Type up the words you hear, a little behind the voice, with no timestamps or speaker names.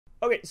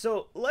Okay,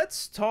 so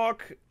let's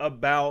talk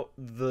about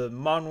the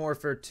Modern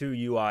Warfare 2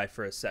 UI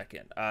for a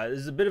second. This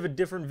is a bit of a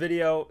different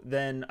video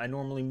than I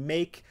normally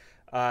make.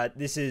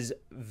 This is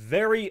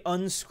very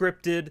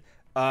unscripted.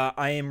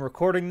 I am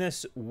recording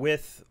this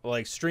with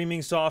like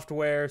streaming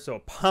software, so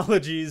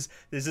apologies.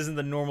 This isn't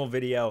the normal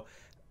video,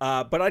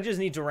 but I just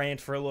need to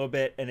rant for a little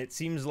bit, and it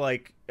seems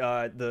like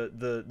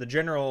the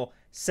general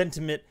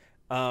sentiment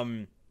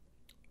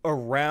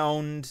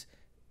around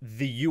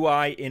the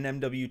UI in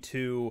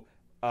MW2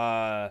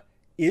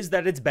 is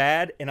that it's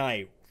bad, and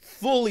I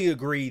fully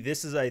agree.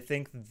 This is, I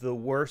think, the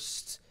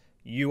worst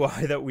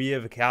UI that we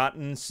have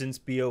gotten since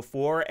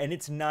BO4, and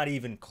it's not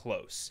even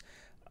close.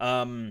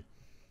 And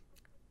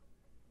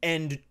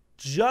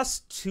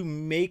just to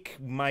make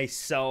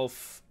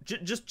myself,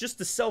 just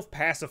to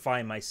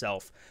self-pacify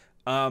myself,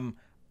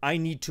 I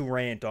need to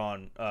rant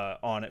on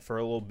it for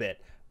a little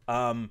bit.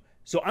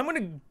 So I'm going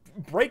to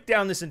break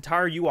down this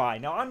entire UI.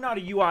 Now, I'm not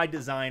a UI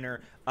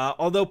designer,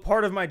 although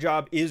part of my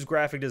job is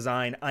graphic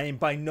design. I am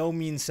by no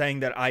means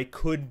saying that I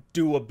could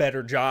do a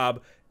better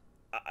job,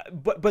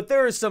 but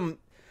there is some...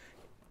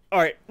 All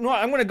right, no,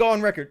 I'm going to go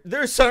on record.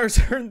 There's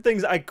certain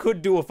things I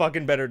could do a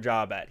fucking better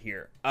job at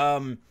here.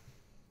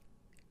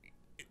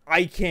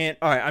 I can't.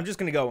 All right, I'm just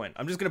going to go in.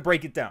 I'm just going to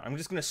break it down. I'm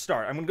just going to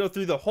start. I'm going to go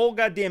through the whole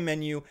goddamn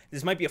menu.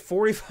 This might be a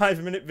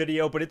 45-minute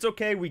video, but it's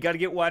okay. We got to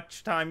get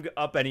watch time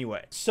up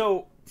anyway.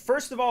 So,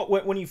 first of all,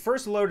 when you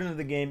first load into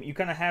the game, you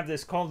kind of have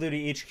this Call of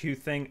Duty HQ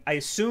thing. I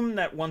assume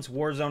that once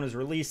Warzone is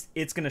released,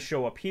 it's going to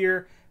show up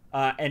here,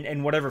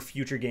 and whatever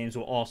future games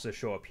will also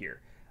show up here.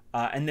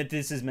 And that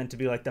this is meant to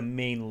be like the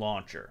main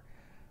launcher.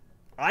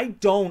 I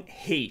don't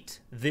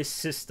hate this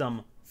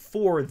system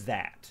for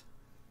that.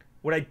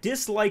 What I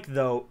dislike,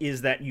 though,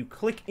 is that you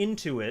click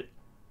into it,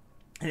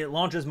 and it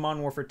launches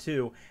Modern Warfare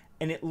 2,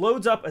 and it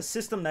loads up a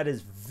system that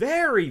is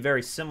very,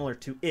 very similar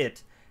to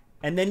it,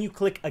 and then you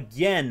click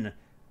again,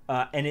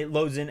 and it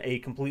loads in a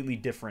completely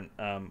different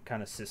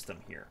kind of system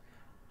here.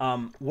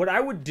 What I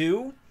would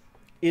do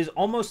is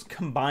almost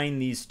combine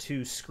these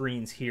two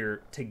screens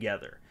here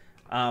together.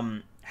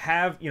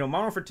 Have, you know,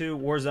 Modern Warfare 2,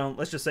 Warzone,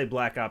 let's just say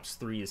Black Ops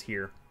 3 is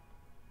here.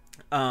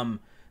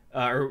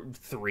 Or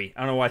 3. I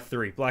don't know why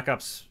 3. Black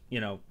Ops, you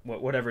know,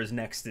 whatever is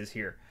next is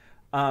here.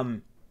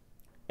 And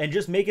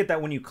just make it that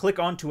when you click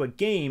onto a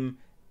game,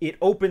 it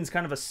opens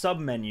kind of a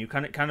sub-menu,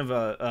 kind of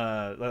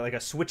a like a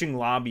switching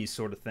lobbies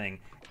sort of thing.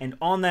 And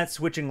on that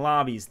switching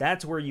lobbies,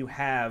 that's where you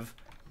have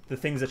the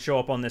things that show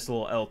up on this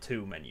little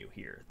L2 menu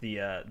here.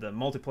 The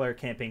multiplayer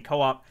campaign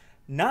co-op,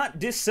 not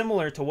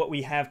dissimilar to what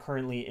we have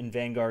currently in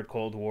Vanguard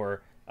Cold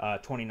War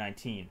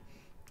 2019,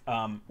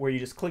 where you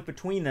just click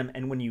between them,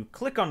 and when you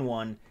click on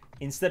one,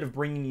 instead of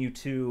bringing you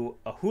to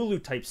a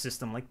Hulu type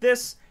system like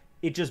this,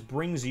 it just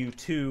brings you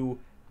to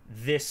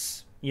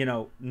this, you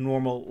know,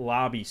 normal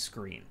lobby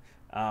screen.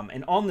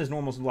 And on this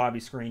normal lobby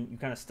screen, you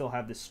kind of still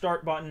have this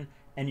start button,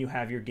 and you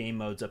have your game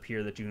modes up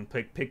here that you can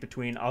pick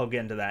between. I'll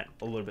get into that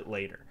a little bit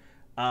later.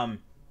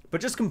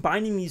 But just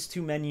combining these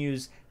two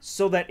menus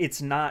so that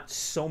it's not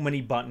so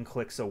many button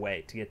clicks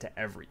away to get to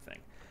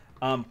everything.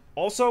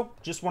 Also,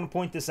 just want to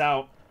point this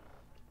out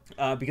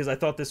because I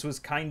thought this was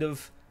kind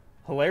of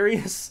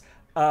hilarious.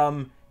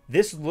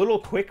 This little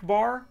quick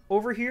bar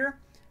over here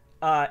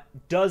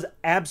does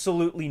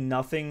absolutely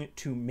nothing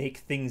to make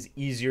things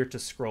easier to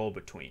scroll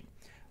between.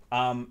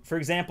 For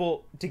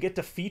example, to get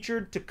to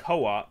featured to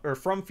co-op, or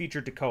from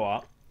featured to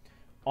co-op,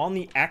 on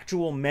the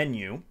actual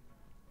menu,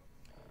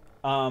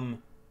 we're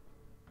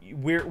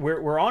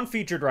on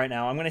featured right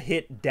now. I'm going to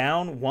hit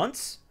down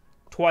once,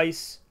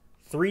 twice,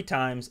 3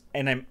 times,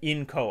 and I'm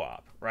in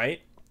co-op, right?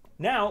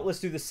 Now, let's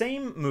do the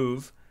same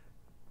move,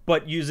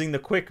 but using the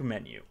quick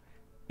menu.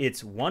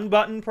 It's 1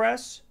 button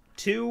press,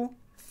 2,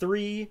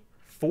 3,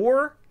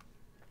 4,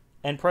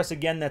 and press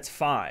again, that's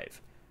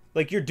 5.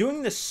 Like, you're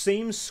doing the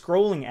same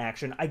scrolling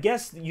action. I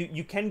guess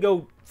you can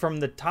go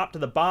from the top to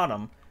the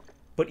bottom,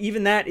 but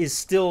even that is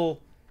still...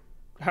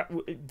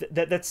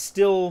 That's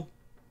still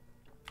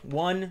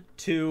 1,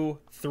 2,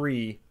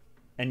 3,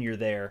 and you're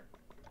there.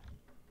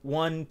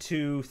 1,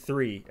 2,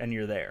 3, and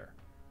you're there.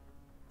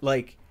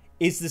 Like,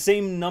 it's the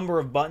same number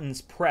of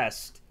buttons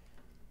pressed,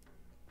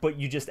 but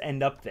you just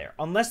end up there.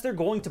 Unless they're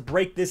going to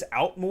break this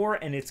out more,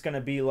 and it's going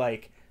to be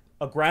like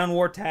a ground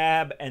war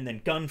tab, and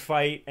then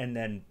gunfight, and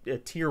then a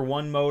tier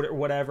 1 mode or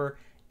whatever.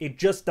 It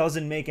just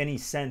doesn't make any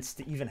sense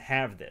to even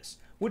have this.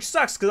 Which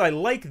sucks, because I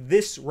like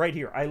this right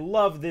here. I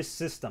love this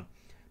system.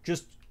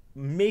 Just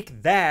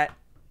make that,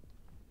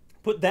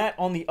 put that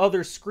on the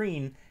other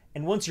screen,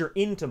 and once you're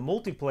into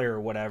multiplayer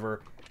or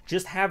whatever,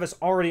 just have us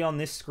already on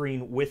this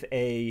screen with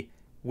a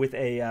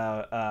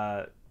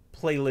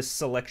playlist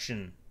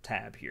selection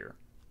tab here.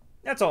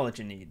 That's all that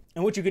you need.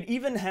 And what you could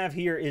even have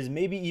here is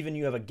maybe even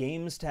you have a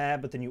games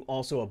tab, but then you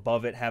also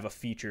above it have a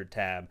featured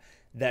tab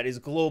that is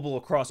global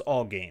across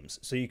all games.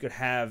 So you could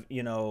have,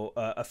 you know,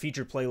 a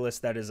featured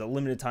playlist that is a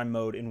limited time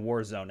mode in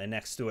Warzone, and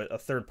next to it a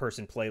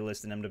third-person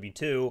playlist in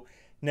MW2.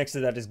 Next to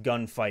that is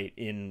gunfight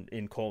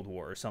in Cold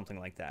War or something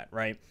like that,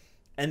 right?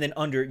 And then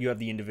under, you have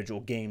the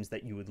individual games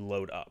that you would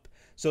load up.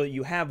 So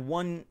you have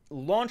one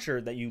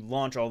launcher that you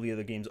launch all the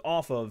other games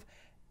off of,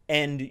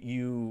 and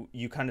you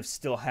kind of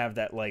still have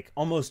that, like,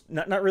 almost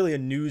not really a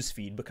news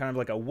feed, but kind of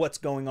like a what's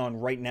going on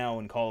right now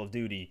in Call of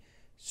Duty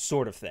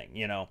sort of thing,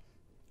 you know,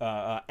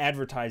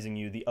 advertising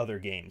you the other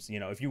games. You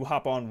know, if you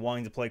hop on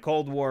wanting to play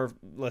Cold War,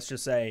 let's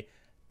just say,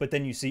 but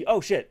then you see,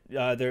 oh shit,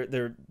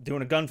 they're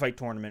doing a gunfight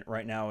tournament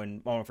right now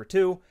in Modern Warfare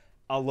 2,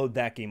 I'll load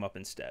that game up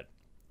instead,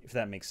 if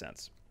that makes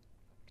sense.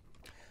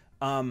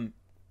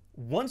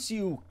 Once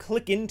you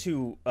click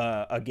into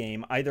a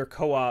game, either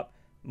co-op,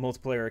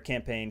 multiplayer, or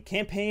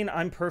campaign,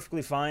 I'm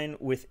perfectly fine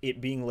with it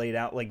being laid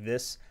out like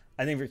this.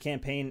 I think for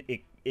campaign,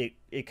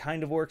 it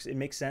kind of works. It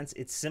makes sense.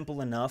 It's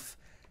simple enough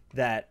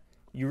that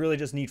you really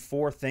just need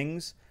 4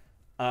 things.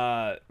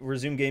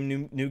 Resume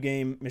game, new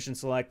game, mission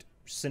select,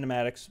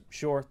 cinematics.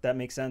 Sure, that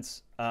makes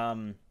sense.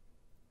 I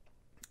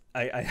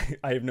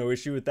have no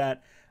issue with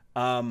that.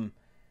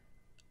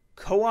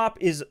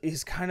 Co-op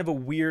is kind of a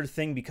weird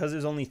thing because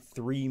there's only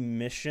 3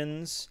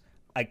 missions.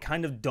 I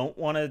kind of don't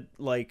want to,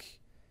 like,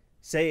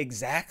 say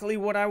exactly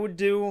what I would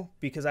do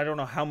because I don't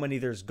know how many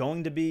there's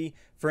going to be.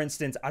 For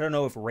instance, I don't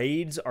know if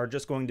raids are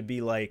just going to be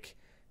like,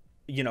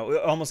 you know,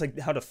 almost like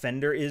how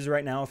Defender is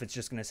right now, if it's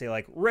just going to say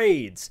like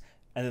raids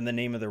and then the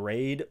name of the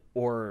raid,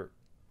 or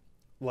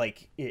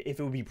like if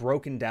it would be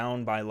broken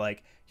down by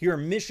like, here are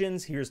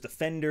missions, here's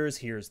Defenders,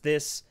 here's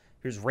this,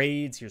 here's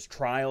raids, here's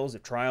trials,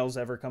 if trials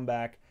ever come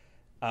back.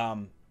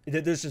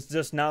 There's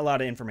just not a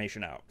lot of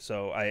information out,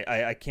 so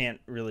I can't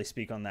really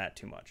speak on that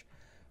too much.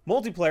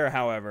 Multiplayer,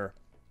 however,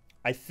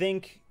 I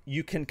think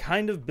you can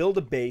kind of build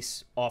a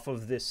base off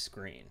of this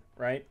screen,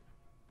 right?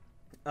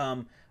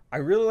 I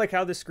really like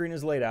how this screen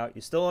is laid out.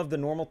 You still have the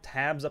normal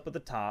tabs up at the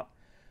top.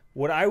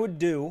 What I would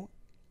do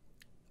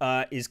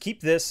is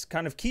keep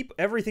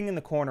everything in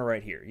the corner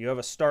right here. You have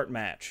a start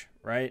match,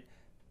 right?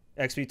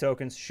 XP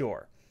tokens,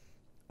 sure.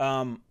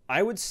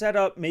 I would set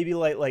up maybe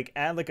like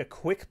add like a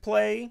quick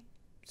play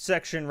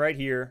section right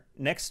here.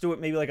 Next to it,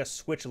 maybe like a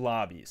switch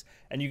lobbies.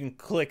 And you can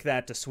click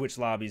that to switch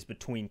lobbies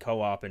between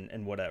co-op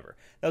and whatever.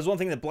 That was one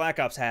thing that Black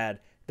Ops had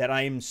that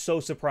I am so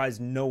surprised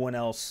no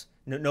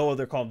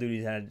other Call of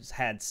Duty has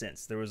had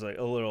since. There was like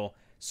a little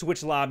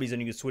switch lobbies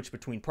and you could switch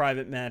between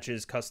private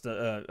matches,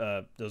 custom,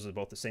 those are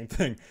both the same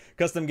thing,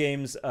 custom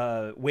games,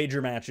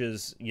 wager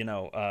matches, you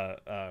know,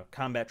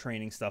 combat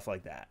training, stuff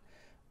like that.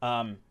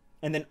 And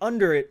then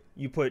under it,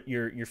 you put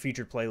your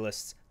featured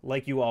playlists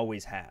like you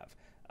always have.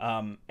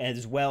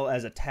 As well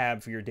as a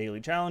tab for your daily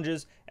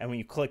challenges, and when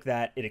you click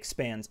that, it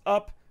expands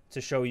up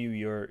to show you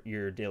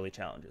your daily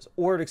challenges,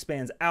 or it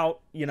expands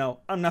out. You know,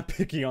 I'm not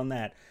picky on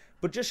that,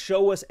 but just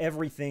show us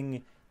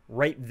everything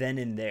right then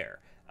and there.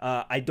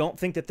 I don't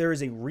think that there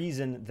is a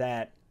reason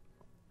that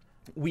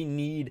we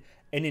need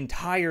an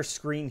entire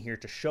screen here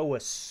to show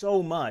us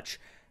so much,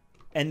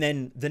 and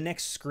then the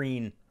next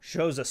screen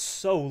shows us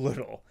so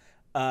little.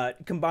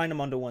 Combine them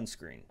onto one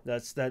screen.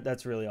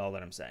 That's really all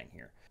that I'm saying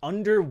here.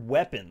 Under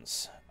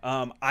weapons,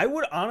 I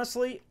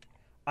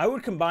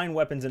would combine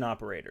weapons and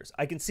operators.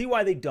 I can see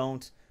why they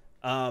don't.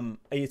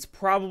 It's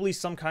probably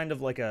some kind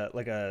of like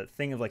a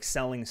thing of like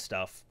selling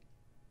stuff,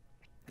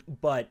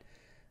 but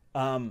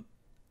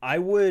I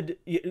would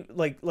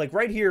like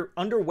right here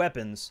under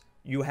weapons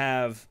you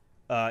have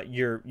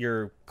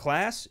your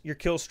class, your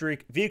kill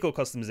streak, vehicle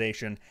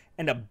customization,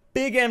 and a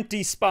big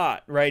empty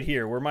spot right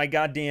here where my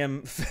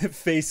goddamn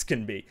face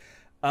can be.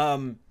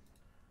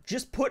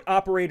 Just put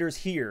operators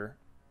here.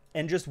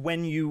 And just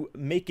when you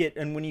make it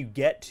and when you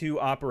get to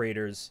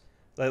operators,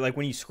 like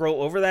when you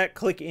scroll over that,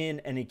 click in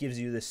and it gives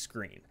you this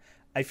screen.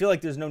 I feel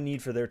like there's no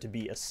need for there to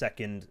be a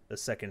second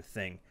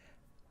thing.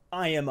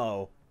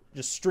 IMO,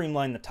 just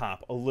streamline the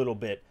top a little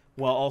bit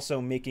while also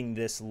making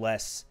this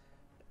less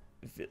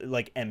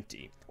like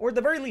empty. Or at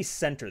the very least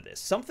center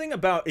this. Something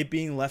about it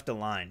being left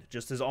aligned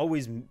just has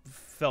always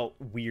felt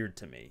weird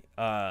to me.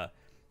 Or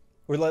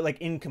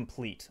like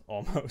incomplete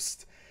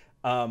almost.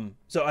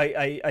 So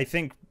I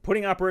think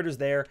putting operators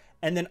there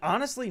and then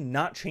honestly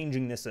not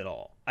changing this at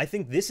all. I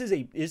think this is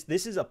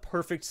a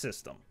perfect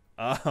system.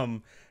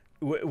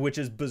 Which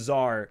is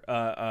bizarre.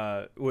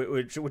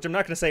 Which I'm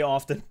not going to say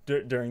often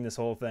during this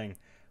whole thing,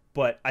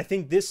 but I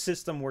think this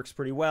system works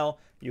pretty well.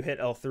 You hit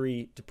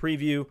L3 to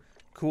preview.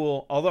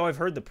 Cool. Although I've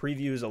heard the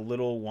preview is a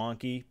little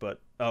wonky, but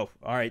oh,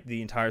 all right,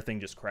 the entire thing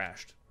just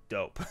crashed.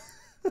 Dope.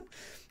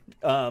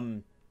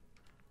 I've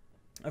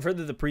heard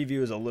that the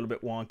preview is a little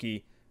bit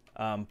wonky.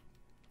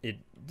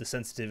 The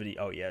sensitivity,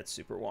 oh yeah, it's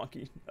super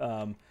wonky.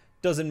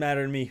 Doesn't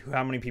matter to me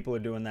how many people are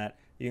doing that.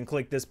 You can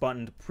click this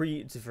button for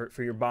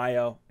your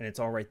bio, and it's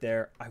all right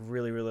there. I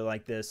really, really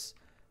like this.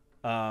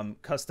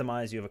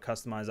 Customize, you have a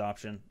customize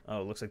option.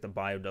 Oh, it looks like the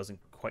bio doesn't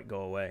quite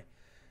go away.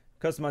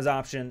 Customize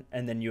option,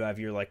 and then you have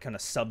your like kind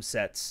of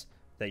subsets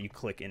that you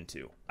click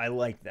into. I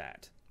like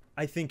that.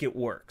 I think it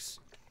works.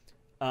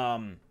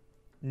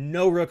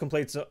 No real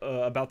complaints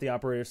about the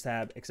operators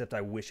tab, except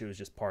I wish it was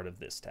just part of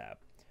this tab.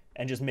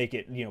 And just make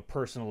it, you know,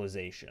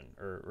 personalization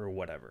or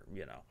whatever,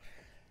 you know.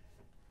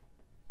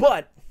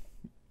 But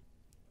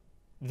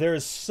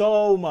there's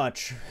so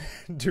much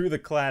to the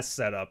class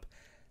setup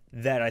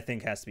that I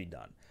think has to be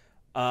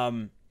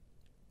done.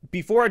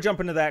 Before I jump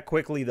into that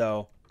quickly,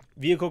 though,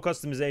 vehicle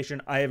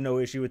customization, I have no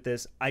issue with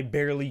this. I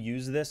barely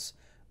use this,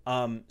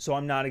 so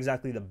I'm not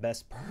exactly the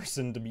best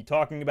person to be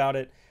talking about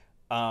it,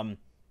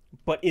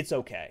 but it's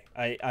okay.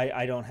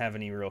 I don't have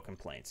any real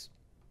complaints.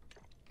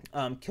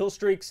 Kill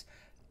streaks,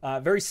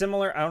 very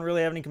similar. I don't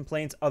really have any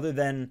complaints other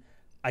than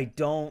I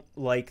don't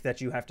like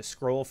that you have to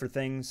scroll for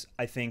things.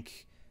 I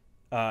think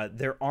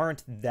there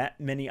aren't that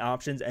many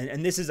options,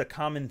 and this is a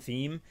common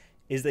theme,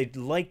 is they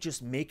like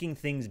just making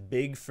things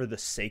big for the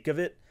sake of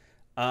it.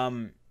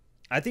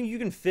 I think you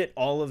can fit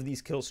all of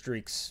these kill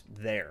streaks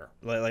there,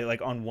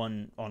 like on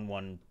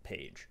one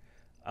page.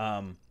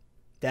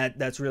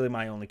 That's really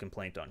my only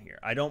complaint on here.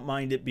 I don't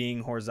mind it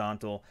being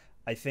horizontal.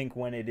 I think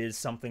when it is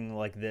something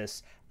like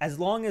this, as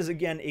long as,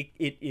 again,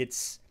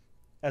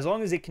 as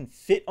long as it can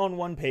fit on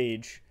one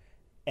page,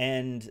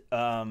 and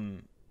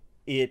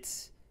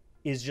it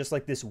is just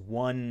like this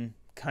one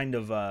kind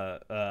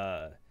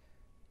of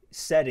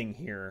setting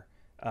here.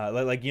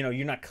 Like, you know,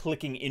 you're not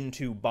clicking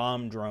into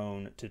bomb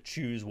drone to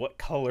choose what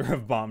color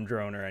of bomb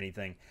drone or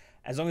anything.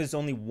 As long as it's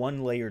only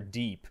one layer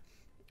deep,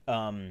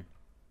 I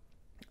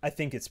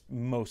think it's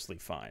mostly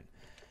fine.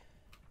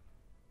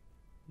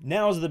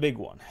 Now's the big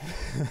one.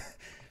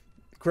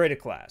 Create a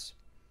class.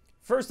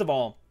 First of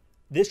all,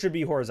 this should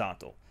be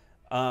horizontal.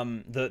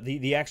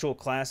 The actual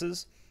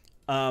classes,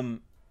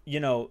 you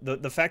know,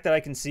 the fact that I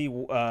can see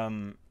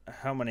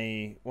how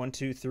many, 1,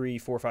 2, 3,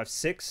 4, 5,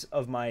 6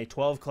 of my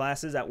 12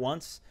 classes at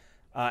once,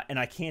 and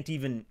I can't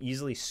even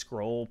easily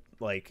scroll,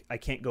 like I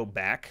can't go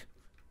back,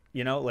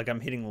 you know, like I'm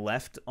hitting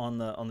left on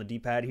the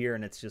D-pad here,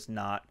 and it's just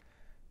not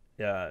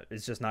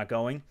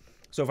going.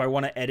 So if I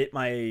want to edit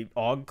my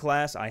AUG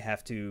class, I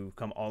have to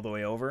come all the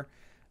way over.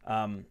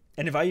 And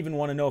if I even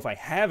want to know if I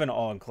have an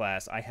AUG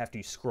class, I have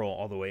to scroll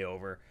all the way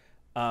over.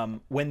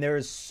 When there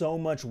is so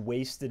much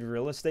wasted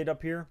real estate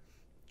up here,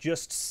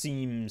 just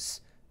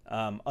seems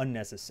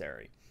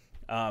unnecessary.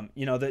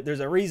 You know, there's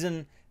a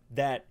reason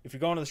that if you're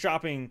going to the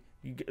shopping,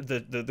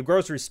 the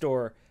grocery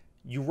store,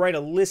 you write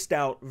a list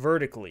out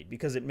vertically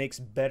because it makes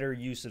better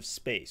use of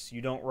space.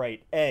 You don't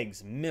write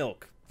eggs,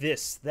 milk,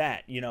 this,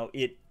 that. You know,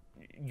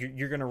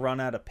 you're going to run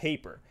out of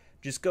paper.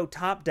 Just go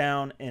top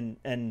down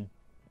and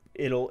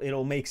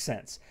it'll make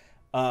sense.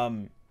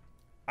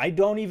 I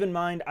don't even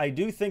mind. I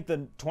do think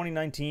that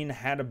 2019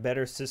 had a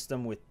better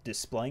system with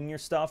displaying your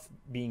stuff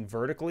being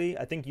vertically.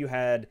 I think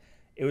it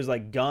was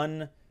like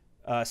gun,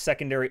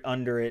 secondary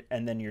under it,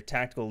 and then your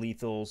tactical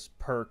lethals,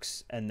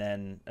 perks, and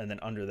then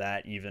under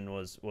that even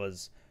was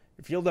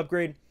your field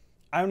upgrade.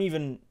 I don't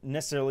even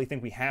necessarily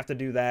think we have to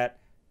do that.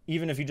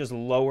 Even if you just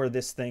lower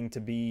this thing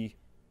to be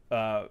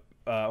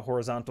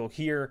horizontal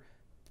here,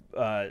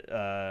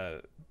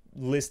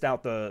 list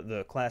out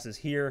the classes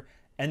here,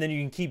 and then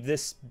you can keep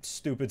this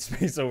stupid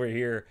space over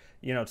here,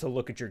 you know, to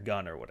look at your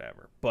gun or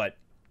whatever. But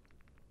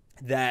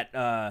that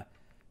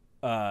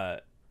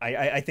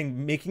I think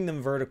making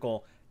them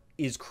vertical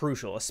is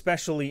crucial,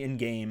 especially in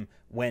game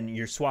when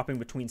you're swapping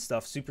between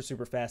stuff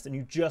super fast and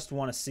you just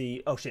want to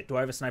see, oh shit, do I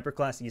have a sniper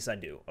class? Yes, I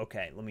do.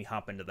 Okay, let me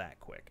hop into that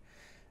quick.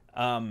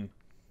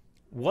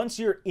 Once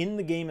you're in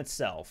the game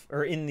itself,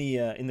 or in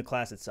the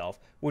class itself,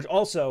 which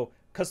also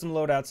custom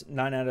loadouts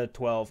 9 out of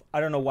 12. I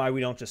don't know why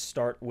we don't just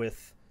start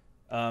with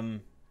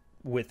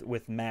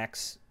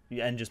max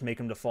and just make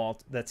them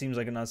default. That seems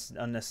like an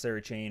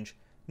unnecessary change.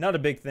 Not a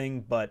big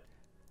thing, but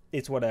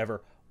it's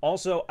whatever.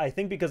 Also, I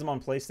think because I'm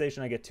on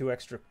PlayStation, I get 2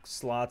 extra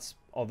slots,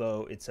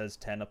 although it says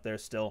 10 up there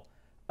still.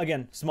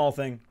 Again, small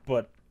thing,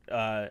 but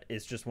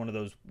it's just one of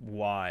those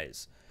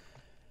whys.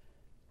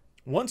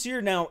 Once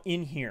you're now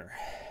in here,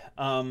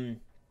 man,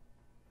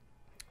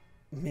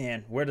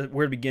 where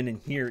to begin in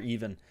here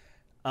even?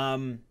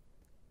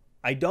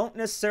 I don't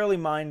necessarily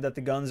mind that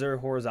the guns are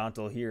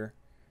horizontal here.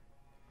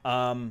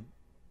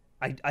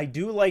 I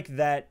do like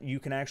that you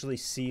can actually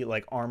see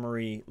like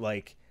armory,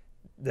 like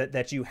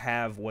that you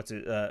have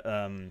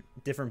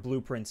different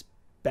blueprints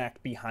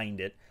back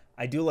behind it.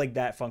 I do like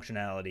that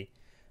functionality.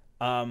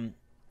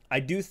 I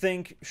do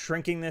think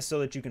shrinking this so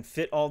that you can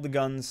fit all the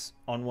guns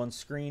on one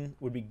screen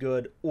would be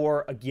good,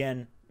 or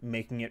again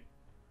making it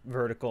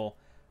vertical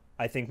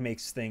I think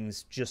makes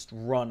things just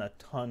run a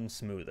ton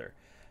smoother.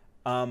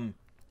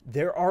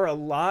 There are a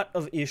lot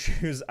of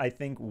issues I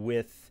think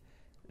with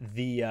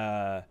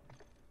the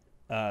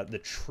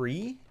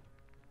tree,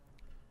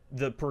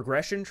 the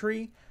progression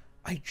tree.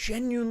 I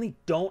genuinely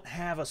don't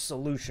have a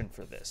solution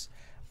for this.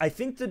 I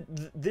think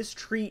that this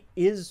tree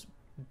is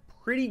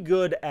pretty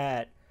good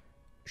at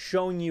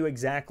showing you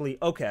exactly,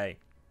 okay,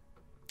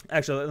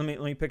 actually let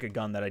me pick a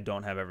gun that I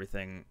don't have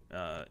everything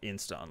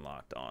insta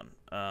unlocked on.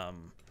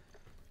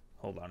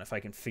 Hold on, if I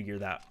can figure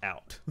that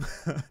out.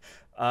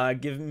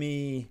 Give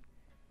me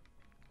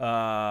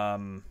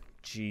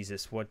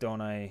Jesus, what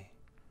don't I,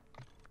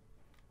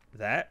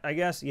 that I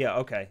guess? Yeah,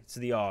 okay, it's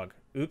the AUG.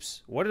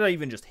 Oops, what did I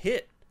even just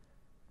hit?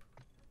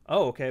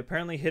 Oh, okay,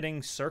 apparently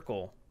hitting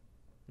circle.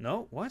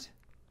 No, what?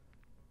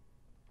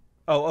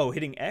 Oh,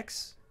 hitting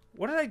X?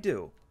 What did I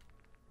do?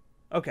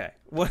 Okay.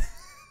 What?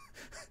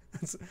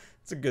 It's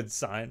a good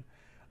sign.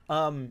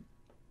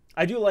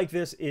 I do like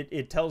this.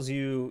 It tells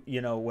you,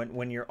 you know,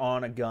 when you're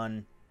on a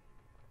gun,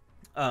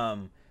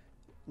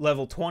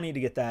 level 20 to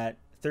get that,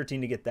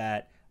 13 to get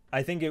that.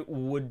 I think it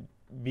would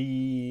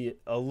be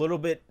a little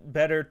bit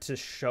better to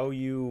show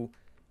you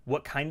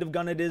what kind of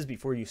gun it is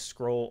before you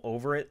scroll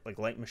over it, like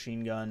light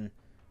machine gun,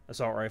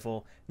 assault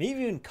rifle. Maybe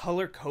even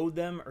color code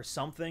them or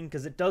something,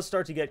 because it does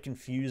start to get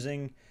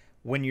confusing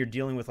when you're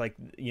dealing with, like,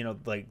 you know,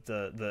 like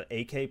the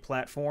AK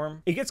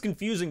platform. It gets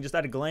confusing just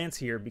at a glance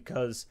here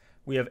because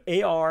we have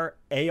AR,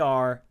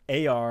 AR,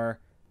 AR,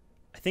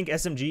 I think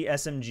SMG,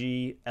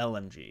 SMG,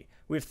 LMG.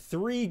 We have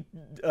 3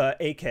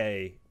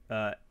 AK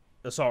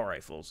assault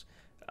rifles.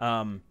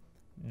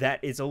 That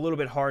it's a little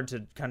bit hard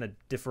to kind of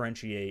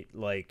differentiate,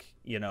 like,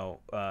 you know,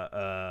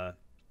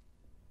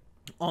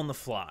 on the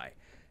fly.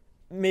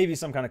 Maybe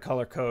some kind of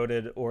color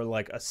coded or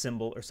like a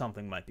symbol or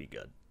something might be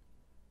good.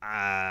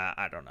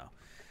 I don't know.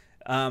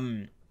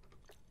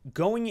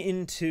 Going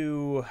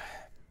into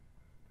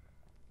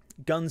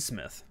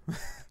gunsmith.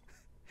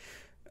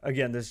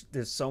 Again,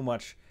 there's so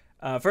much.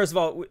 First of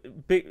all,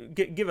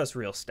 give us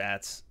real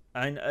stats.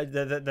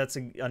 That's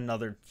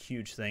another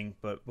huge thing,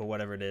 but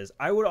whatever it is.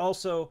 I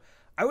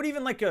would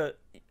even like it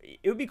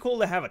would be cool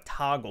to have a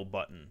toggle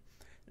button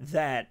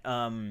that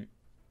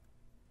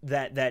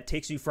that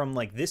takes you from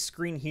like this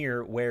screen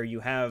here where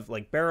you have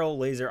like barrel,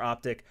 laser,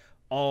 optic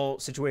all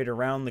situated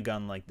around the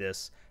gun like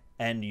this,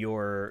 and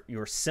your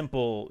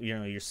simple, you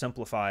know, your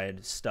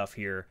simplified stuff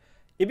here.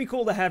 It'd be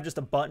cool to have just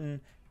a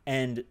button,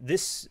 and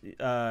this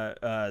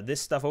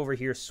this stuff over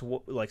here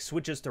like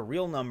switches to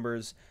real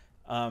numbers,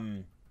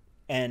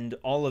 and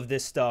all of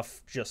this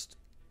stuff just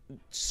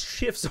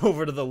shifts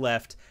over to the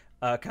left,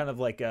 kind of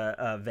like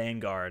a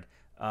Vanguard,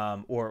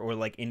 or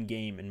like in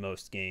game in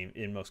most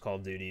Call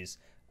of Duties,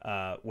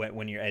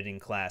 when you're editing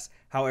class,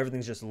 how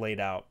everything's just laid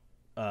out,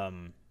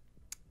 not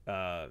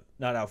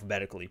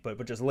alphabetically,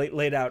 but just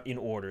laid out in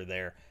order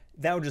there.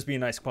 That would just be a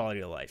nice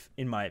quality of life,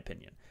 in my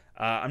opinion.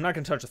 I'm not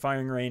going to touch the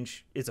firing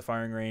range. It's a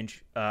firing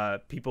range.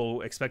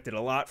 People expected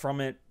a lot from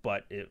it,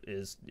 but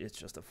it's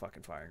just a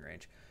fucking firing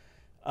range.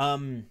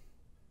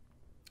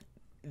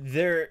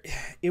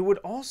 It would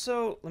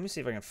also, let me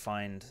see if I can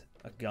find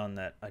a gun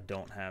that I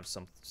don't have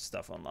some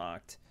stuff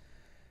unlocked.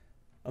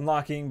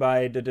 Unlocking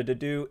by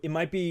do. It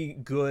might be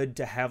good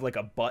to have like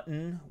a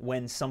button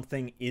when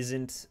something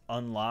isn't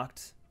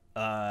unlocked,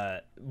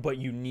 but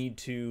you need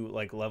to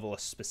like level a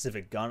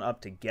specific gun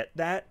up to get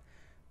that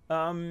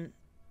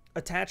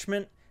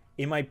attachment.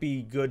 It might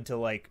be good to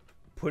like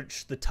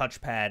push the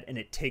touchpad and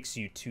it takes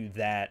you to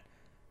that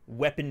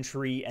weapon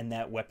tree and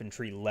that weapon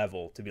tree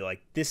level to be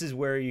like, this is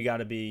where you got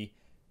to be,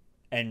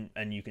 and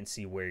you can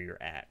see where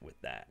you're at with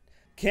that.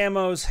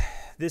 Camos,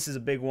 this is a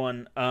big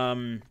one.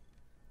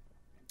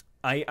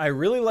 I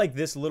really like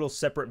this little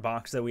separate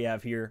box that we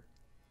have here.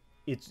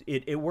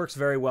 It works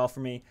very well for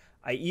me.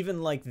 I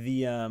even like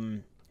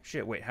the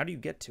shit, wait, how do you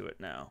get to it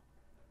now?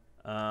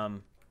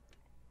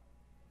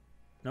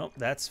 Nope,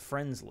 that's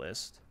friends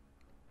list.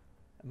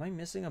 Am I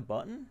missing a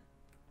button?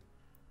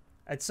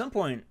 At some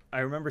point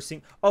I remember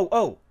seeing,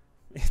 oh,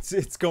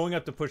 it's going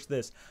up to push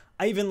this.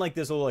 I even like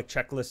this little like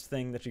checklist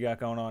thing that you got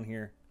going on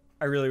here.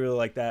 I really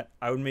like that.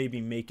 I would maybe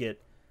make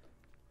it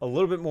a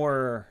little bit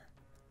more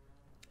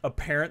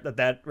apparent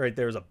that right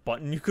there is a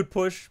button you could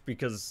push,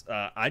 because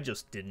I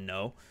just didn't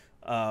know.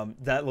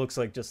 That looks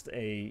like just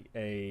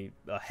a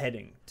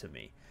heading to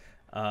me.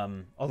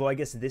 Although I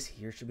guess this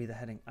here should be the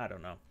heading. I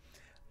don't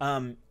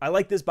know. I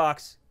like this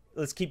box.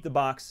 Let's keep the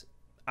box.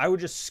 I would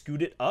just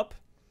scoot it up,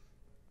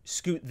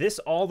 scoot this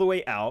all the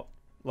way out,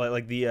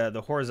 like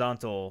the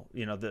horizontal,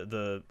 you know,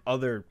 the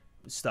other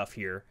stuff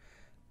here.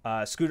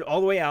 Scoot it all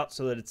the way out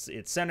so that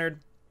it's centered,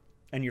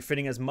 and you're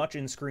fitting as much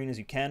in screen as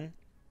you can.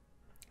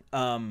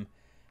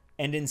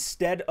 And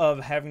instead of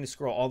having to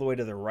scroll all the way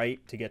to the right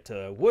to get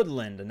to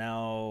Woodland, and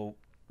now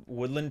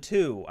Woodland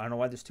 2, I don't know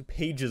why there's 2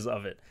 pages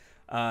of it.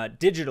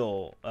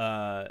 Digital,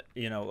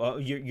 you know,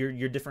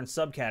 your different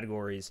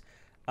subcategories.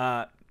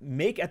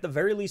 Make at the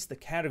very least the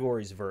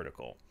categories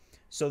vertical,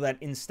 so that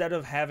instead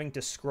of having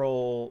to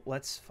scroll,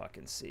 let's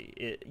fucking see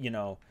it, you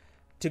know,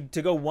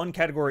 to go one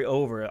category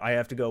over, I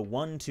have to go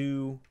 1,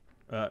 2,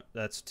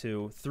 that's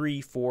 2,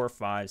 3, 4,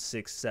 5,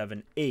 6,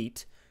 7,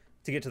 8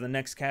 to get to the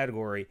next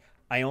category.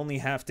 I only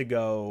have to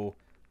go,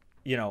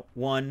 you know,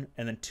 1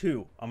 and then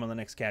 2. I'm on the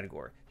next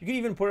category. You can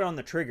even put it on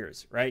the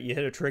triggers, right? You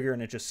hit a trigger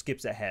and it just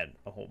skips ahead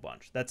a whole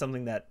bunch. That's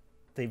something that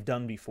they've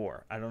done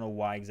before. I don't know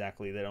why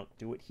exactly they don't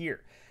do it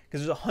here,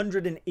 because there's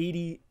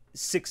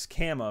 186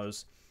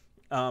 camos,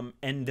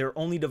 and they're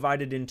only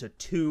divided into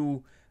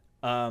 2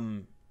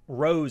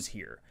 rows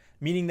here,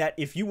 meaning that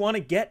if you want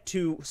to get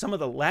to some of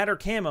the latter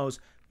camos,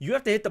 you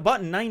have to hit the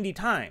button 90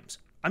 times.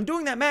 I'm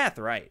doing that math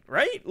right?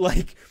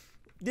 Like,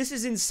 this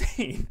is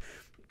insane.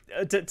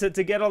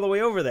 To get all the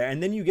way over there,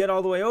 and then you get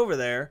all the way over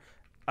there.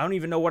 I don't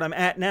even know what I'm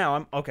at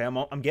now.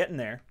 I'm getting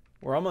there.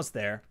 We're almost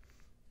there.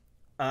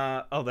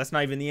 Oh, that's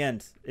not even the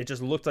end. It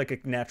just looked like a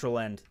natural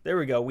end. There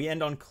we go. We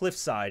end on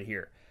cliffside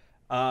here.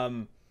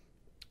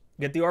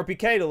 Get the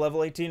RPK to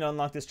level 18 to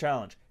unlock this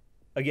challenge.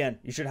 Again,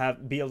 you should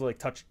be able to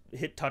like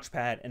hit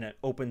touchpad and it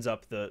opens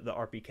up the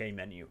RPK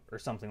menu or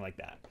something like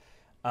that.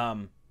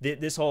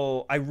 This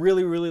whole, I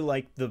really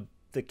like the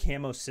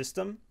camo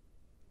system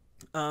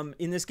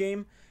in this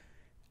game.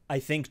 I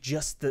think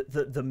just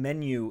the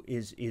menu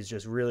is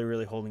just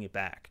really holding it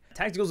back.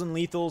 Tacticals and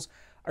lethals,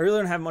 I really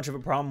don't have much of a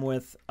problem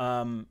with.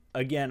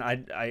 Again,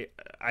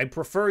 I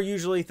prefer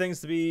usually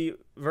things to be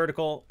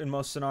vertical in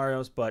most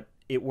scenarios, but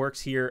it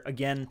works here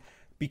again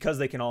because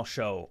they can all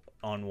show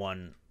on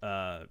one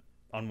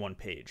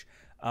page.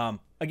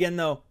 Again,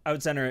 though, I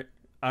would center it.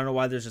 I don't know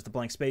why there's just a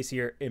blank space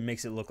here. It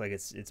makes it look like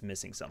it's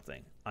missing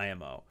something.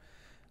 IMO.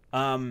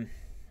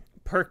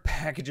 Perk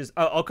packages.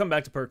 I'll come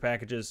back to perk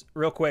packages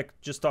real quick.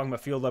 Just talking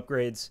about field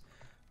upgrades.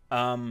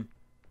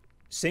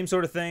 Same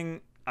sort of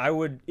thing. I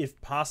would, if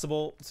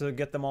possible, to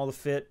get them all to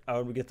fit, I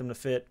would get them to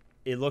fit.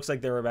 It looks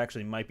like there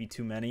actually might be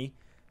too many.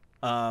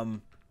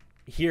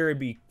 Here it'd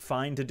be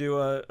fine to do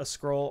a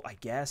scroll, I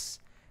guess.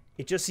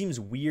 It just seems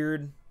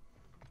weird.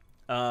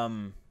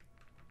 Yeah,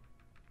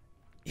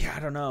 I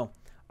don't know.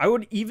 I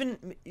would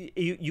even,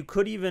 you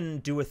could even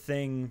do a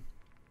thing,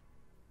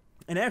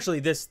 and actually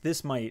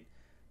this might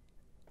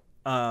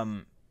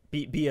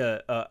be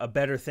a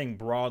better thing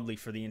broadly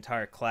for the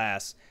entire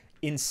class.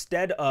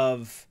 Instead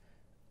of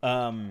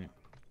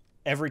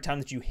every time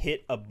that you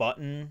hit a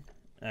button,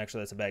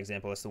 actually that's a bad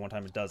example, that's the one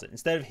time it does it.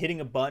 Instead of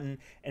hitting a button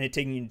and it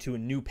taking you to a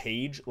new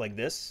page like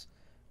this,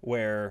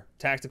 where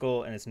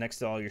tactical and it's next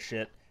to all your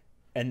shit,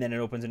 and then it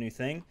opens a new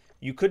thing,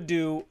 you could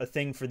do a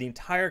thing for the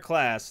entire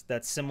class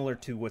that's similar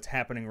to what's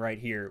happening right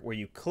here, where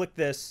you click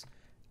this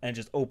and it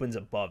just opens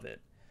above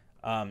it.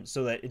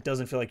 So that it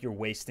doesn't feel like you're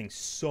wasting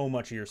so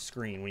much of your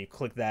screen when you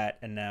click that,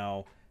 and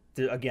now,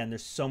 again,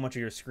 there's so much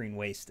of your screen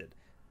wasted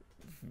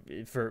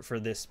for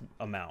this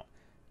amount.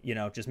 You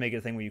know, just make it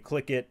a thing where you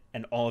click it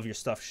and all of your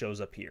stuff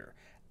shows up here.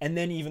 And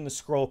then even the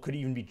scroll could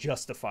even be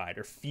justified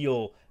or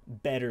feel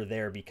better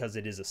there because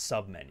it is a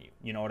sub-menu.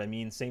 You know what I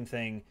mean? Same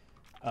thing.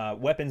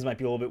 Weapons might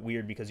be a little bit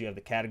weird because you have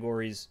the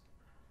categories,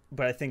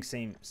 but I think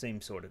same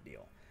sort of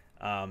deal.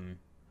 And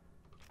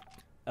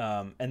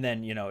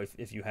then, you know,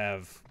 if you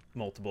have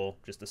multiple,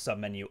 just a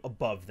sub-menu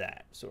above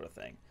that sort of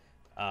thing.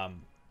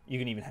 You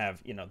can even have,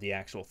 you know, the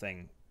actual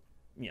thing,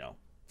 you know,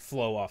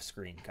 flow off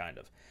screen kind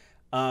of.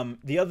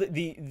 The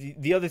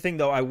other thing,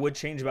 though, I would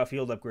change about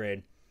field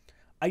upgrade,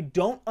 I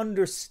don't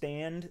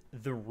understand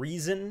the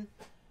reason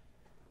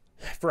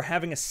for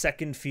having a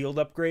second field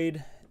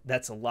upgrade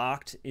that's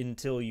locked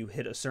until you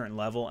hit a certain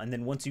level, and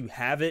then once you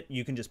have it,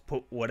 you can just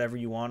put whatever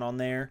you want on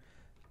there.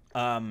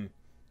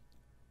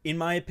 In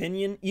my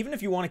opinion, even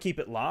if you want to keep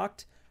it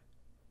locked,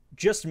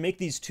 just make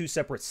these two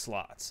separate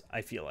slots,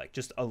 I feel like.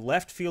 Just a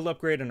left field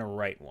upgrade and a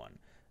right one.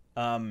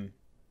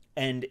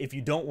 And if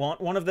you don't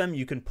want one of them,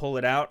 you can pull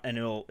it out and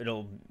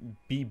it'll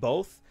be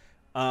both.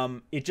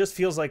 It just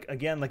feels like,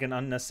 again, like an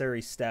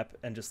unnecessary step,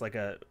 and just like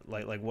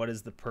what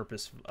is the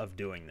purpose of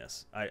doing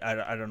this?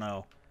 I don't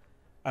know.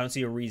 I don't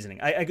see a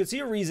reasoning. I could see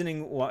a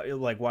reasoning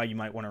why you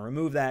might want to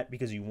remove that,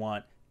 because you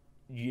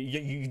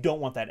don't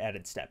want that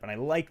added step. And I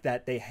like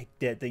that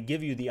they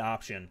give you the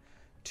option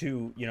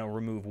to, you know,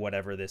 remove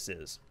whatever this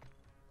is.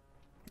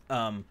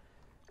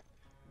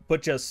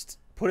 But just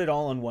put it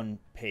all on one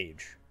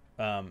page.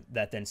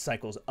 That then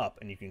cycles up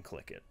and you can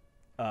click it.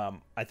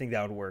 I think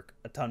that would work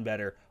a ton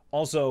better.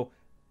 Also,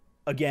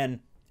 again,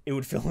 it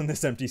would fill in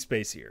this empty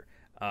space here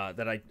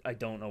that I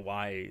don't know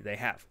why they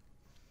have.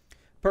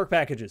 Perk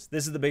packages.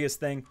 This is the biggest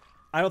thing.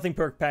 I don't think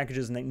perk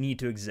packages need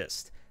to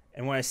exist.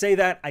 And when I say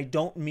that, I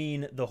don't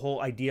mean the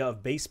whole idea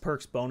of base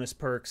perks, bonus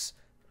perks,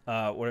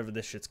 whatever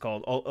this shit's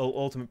called,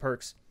 ultimate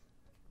perks.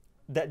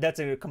 That's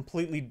a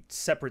completely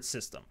separate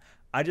system.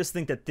 I just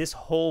think that this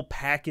whole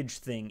package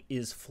thing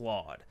is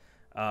flawed.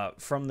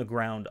 From the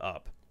ground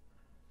up.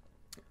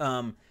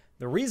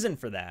 The reason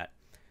for that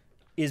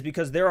is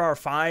because there are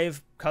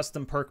 5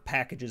 custom perk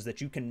packages that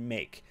you can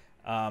make.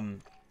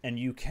 And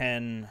you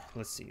can,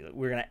 let's see,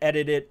 we're going to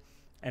edit it,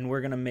 and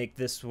we're going to make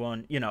this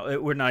one, you know,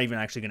 we're not even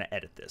actually going to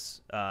edit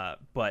this.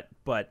 But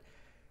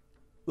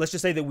let's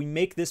just say that we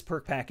make this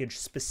perk package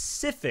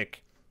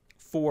specific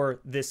for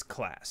this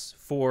class,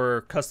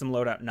 for custom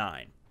loadout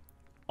 9.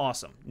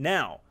 Awesome.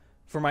 Now,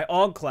 for my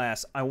AUG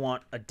class, I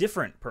want a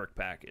different perk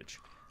package.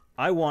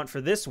 I want,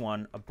 for this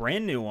one, a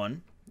brand new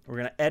one. We're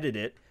going to edit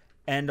it.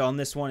 And on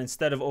this one,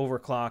 instead of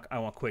overclock, I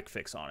want quick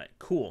fix on it.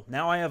 Cool.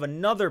 Now I have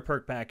another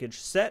perk package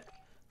set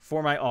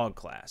for my AUG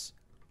class.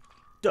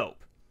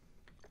 Dope.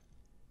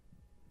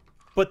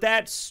 But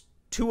that's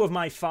 2 of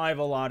my 5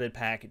 allotted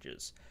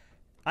packages.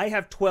 I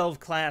have 12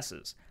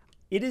 classes.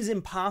 It is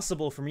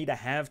impossible for me to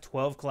have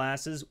 12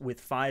 classes with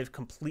 5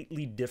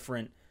 completely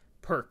different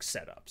perk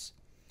setups.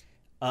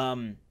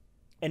 And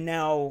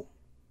now,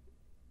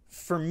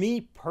 for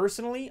me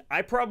personally,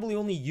 I probably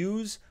only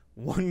use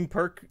one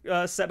perk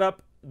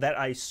setup that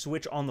I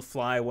switch on the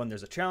fly when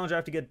there's a challenge I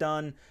have to get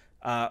done,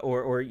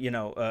 or you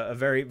know, a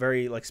very,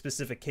 very like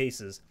specific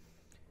cases.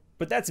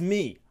 But that's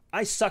me.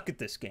 I suck at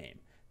this game.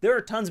 There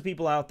are tons of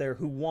people out there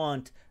who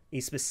want a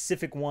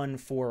specific one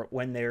for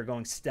when they're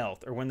going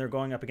stealth, or when they're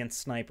going up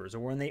against snipers, or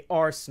when they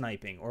are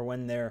sniping, or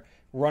when they're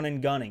run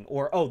and gunning,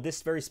 or, oh,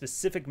 this very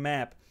specific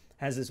map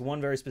has this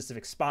one very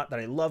specific spot that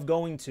I love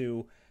going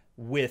to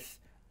with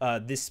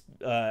this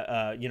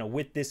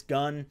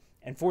gun,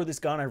 and for this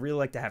gun I really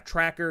like to have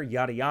tracker,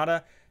 yada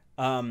yada,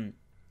 and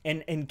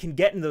can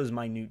get in those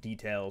minute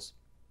details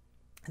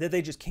that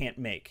they just can't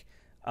make,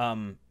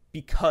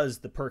 because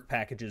the perk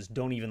packages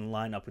don't even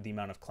line up with the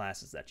amount of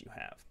classes that you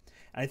have.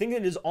 And I think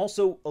it is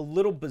also a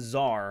little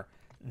bizarre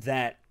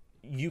that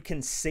you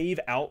can save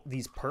out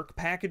these perk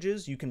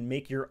packages. You can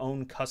make your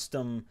own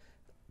custom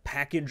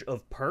package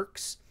of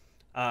perks,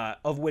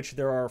 of which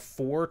there are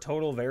 4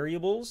 total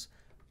variables,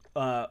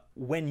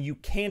 when you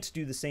can't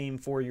do the same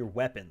for your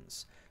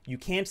weapons. You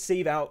can't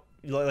save out,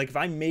 like if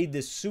I made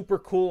this super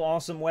cool,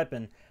 awesome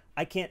weapon,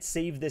 I can't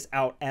save this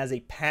out as a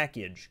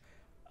package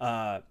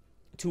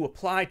to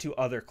apply to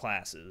other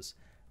classes.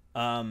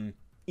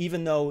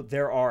 Even though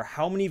there are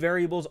how many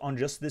variables on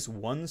just this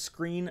one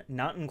screen,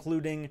 not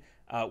including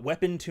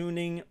weapon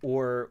tuning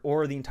or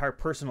the entire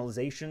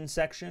personalization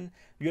section.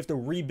 You have to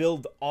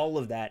rebuild all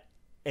of that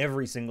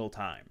every single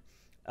time.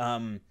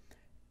 And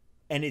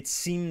it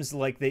seems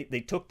like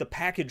they took the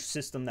package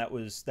system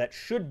that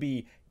should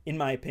be, in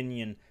my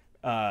opinion,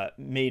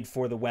 made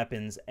for the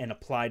weapons and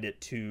applied it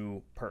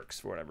to perks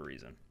for whatever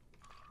reason.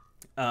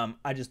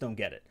 I just don't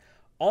get it.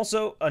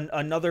 Also,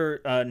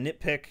 another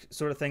nitpick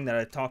sort of thing that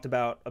I talked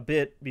about a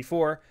bit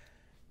before,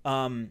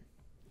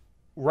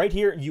 right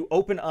here, you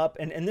open up,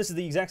 and this is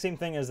the exact same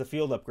thing as the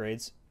field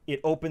upgrades.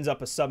 It opens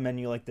up a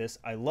sub-menu like this.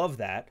 I love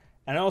that.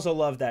 And I also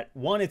love that,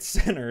 1, it's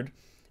centered,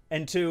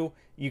 and 2,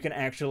 you can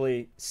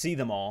actually see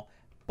them all.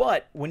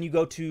 But when you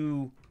go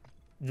to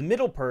the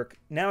middle perk,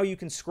 now you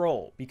can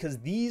scroll, because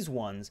these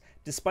ones,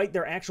 despite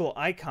their actual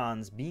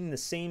icons being the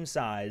same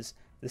size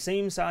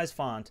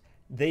font,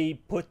 they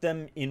put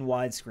them in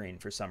widescreen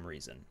for some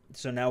reason.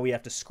 So now we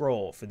have to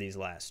scroll for these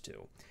last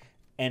 2.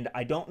 And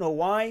I don't know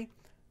why.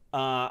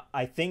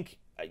 I think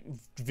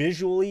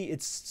visually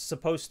it's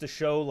supposed to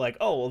show like,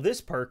 oh, well,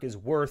 this perk is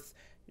worth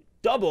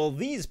double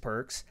these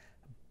perks.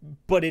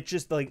 But it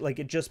just like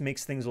it just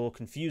makes things a little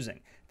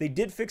confusing. They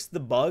did fix the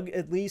bug,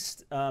 at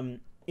least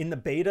in the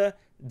beta.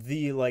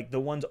 The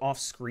ones off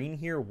screen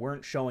here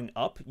weren't showing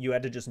up. You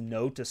had to just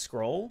know to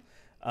scroll.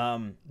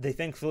 They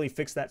thankfully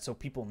fixed that so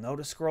people know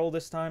to scroll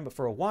this time, but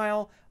for a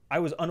while I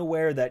was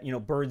unaware that,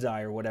 bird's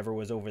eye or whatever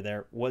was over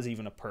there was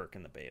even a perk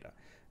in the beta.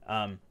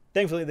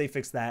 Thankfully they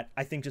fixed that.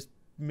 I think just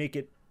make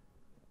it,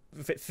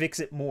 fix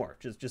it more.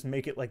 Just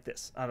make it like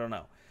this. I don't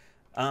know.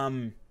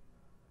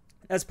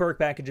 As perk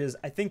packages,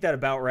 I think that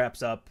about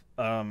wraps up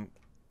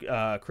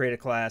create a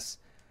class.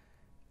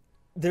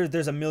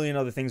 There's a million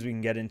other things we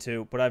can get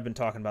into, but I've been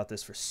talking about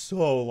this for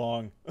so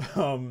long.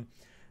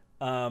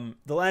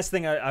 The last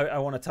thing I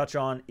want to touch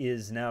on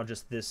is now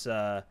just this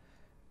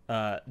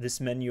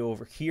this menu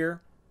over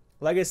here.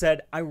 Like I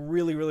said, I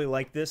really, really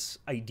like this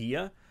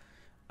idea.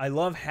 I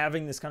love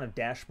having this kind of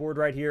dashboard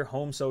right here,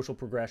 home, social,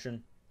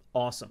 progression.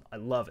 Awesome. I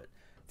love it.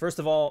 First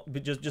of all,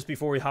 just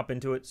before we hop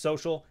into it,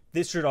 social,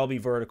 this should all be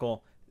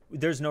vertical.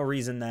 There's no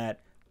reason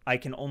that I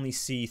can only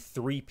see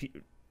 3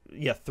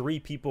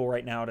 people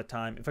right now at a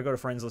time. If I go to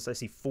friends list, I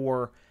see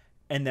 4,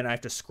 and then I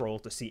have to scroll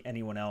to see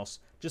anyone else.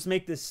 Just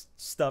make this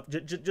stuff,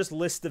 just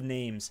list of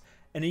names.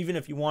 And even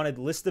if you wanted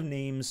list of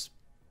names,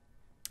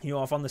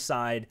 off on the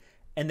side,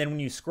 and then when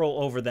you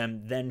scroll over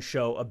them, then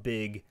show a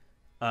big,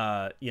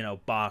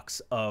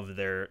 box of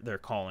their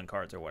calling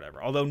cards or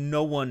whatever. Although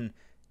no one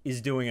is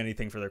doing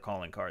anything for their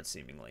calling cards,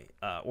 seemingly.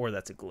 Or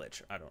that's a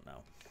glitch. I don't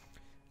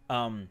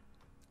know.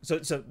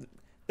 So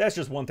that's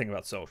just one thing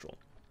about social.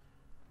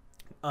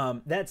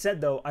 That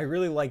said, though, I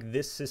really like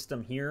this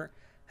system here,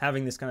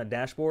 having this kind of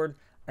dashboard.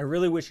 I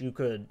really wish you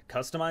could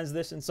customize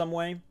this in some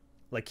way.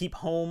 Like keep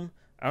home.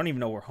 I don't even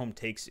know where home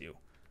takes you.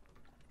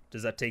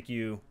 Does that take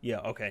you? Yeah,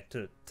 okay,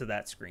 to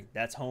that screen.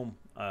 That's home,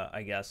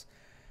 I guess.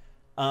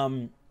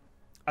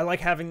 I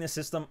like having this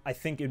system. I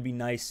think it'd be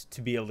nice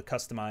to be able to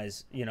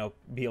customize,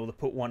 be able to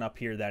put one up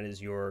here that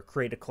is your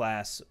create a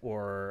class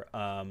or,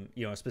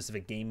 a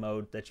specific game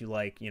mode that you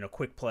like,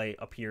 quick play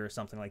up here or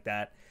something like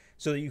that,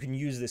 so that you can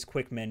use this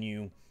quick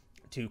menu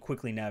to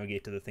quickly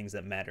navigate to the things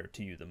that matter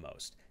to you the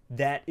most.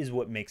 That is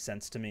what makes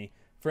sense to me.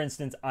 For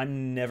instance,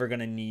 I'm never going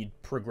to need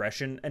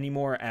progression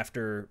anymore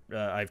after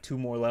I have 2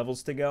 more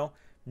levels to go.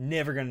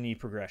 Never going to need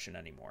progression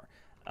anymore.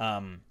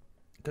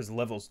 Because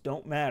levels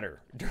don't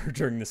matter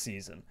during the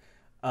season.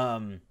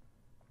 It'd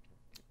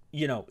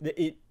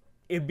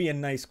be a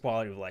nice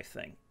quality of life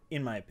thing,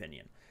 in my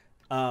opinion.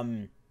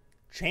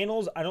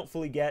 Channels, I don't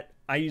fully get.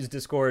 I use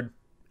Discord.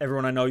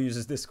 Everyone I know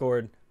uses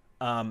Discord.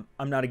 I'm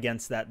not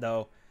against that,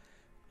 though.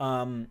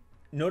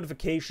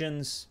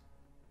 Notifications,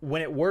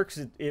 when it works,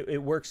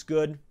 it works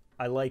good.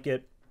 I like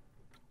it.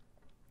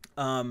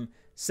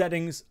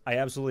 Settings, I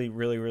absolutely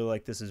really, really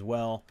like this as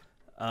well.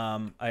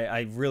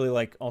 I really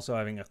like also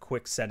having a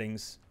quick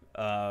settings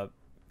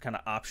kind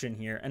of option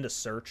here, and a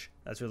search.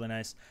 That's really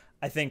nice.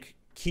 I think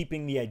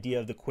keeping the idea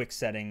of the quick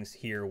settings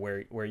here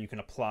where you can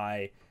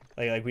apply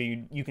Like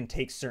you can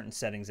take certain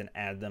settings and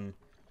add them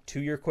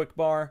to your quick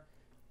bar.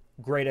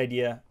 Great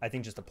idea. I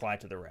think just apply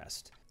it to the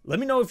rest. Let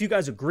me know if you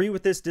guys agree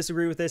with this,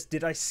 disagree with this.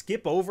 Did I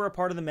skip over a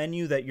part of the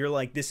menu that you're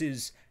like, this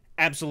is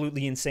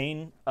absolutely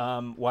insane?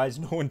 Why is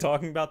no one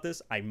talking about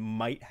this? I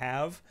might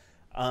have.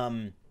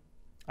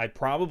 I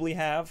probably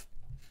have,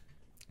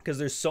 because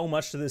there's so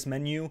much to this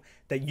menu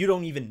that you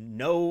don't even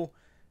know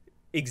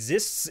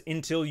exists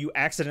until you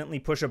accidentally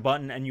push a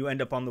button and you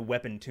end up on the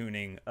weapon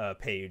tuning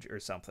page or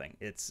something.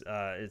 It's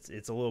a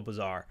little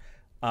bizarre.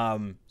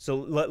 So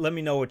let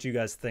me know what you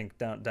guys think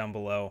down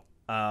below.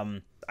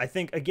 I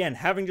think, again,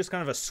 having just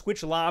kind of a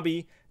switch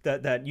lobby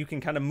that you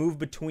can kind of move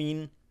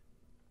between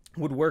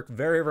would work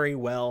very, very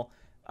well.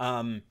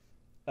 And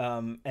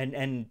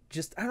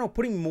just, I don't know,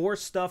 putting more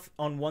stuff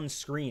on one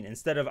screen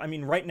instead of, I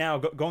mean, right now,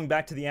 going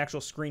back to the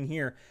actual screen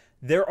here,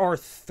 there are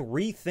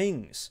 3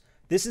 things.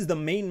 This is the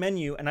main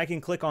menu, and I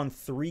can click on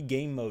 3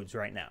 game modes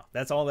right now.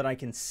 That's all that I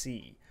can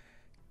see.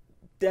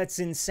 That's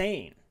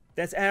insane.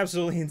 That's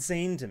absolutely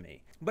insane to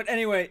me. But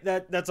anyway,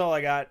 that's all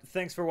I got.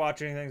 Thanks for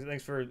watching.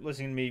 Thanks for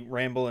listening to me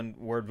ramble and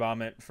word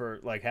vomit for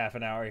like half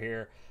an hour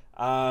here.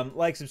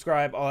 Like,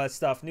 subscribe, all that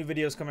stuff. New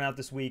videos coming out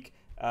this week.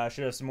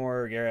 Should have some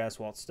more Gary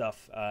Aswalt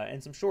stuff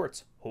and some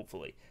shorts,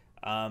 hopefully.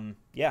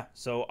 Yeah,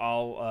 so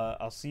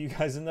I'll see you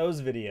guys in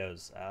those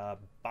videos.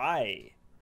 Bye.